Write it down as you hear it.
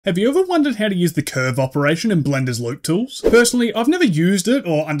Have you ever wondered how to use the curve operation in Blender's LoopTools? Personally, I've never used it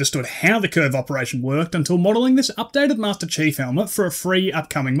or understood how the curve operation worked until modelling this updated Master Chief helmet for a free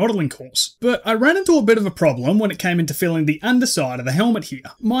upcoming modelling course. But I ran into a bit of a problem when it came into filling the underside of the helmet here.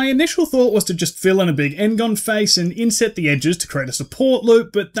 My initial thought was to just fill in a big N-gon face and inset the edges to create a support loop,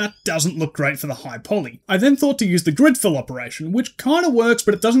 but that doesn't look great for the high poly. I then thought to use the grid fill operation, which kind of works,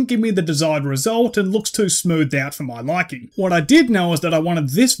 but it doesn't give me the desired result and looks too smoothed out for my liking. What I did know is that I wanted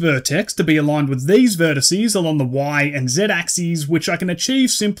this vertex to be aligned with these vertices along the Y and Z axes, which I can achieve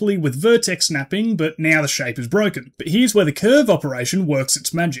simply with vertex snapping, but now the shape is broken. But here's where the curve operation works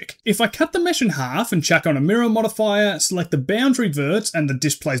its magic. If I cut the mesh in half and chuck on a mirror modifier, select the boundary verts and the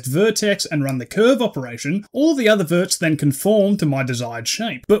displaced vertex and run the curve operation, all the other verts then conform to my desired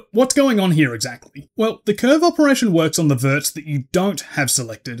shape. But what's going on here exactly? Well, the curve operation works on the verts that you don't have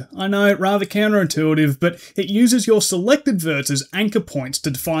selected. I know, rather counterintuitive, but it uses your selected verts as anchor points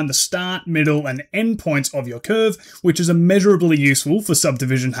to define the start, middle, and end points of your curve, which is immeasurably useful for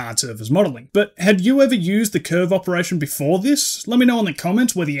subdivision hard surface modelling. But had you ever used the curve operation before this? Let me know in the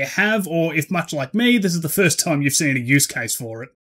comments whether you have, or if much like me, this is the first time you've seen a use case for it.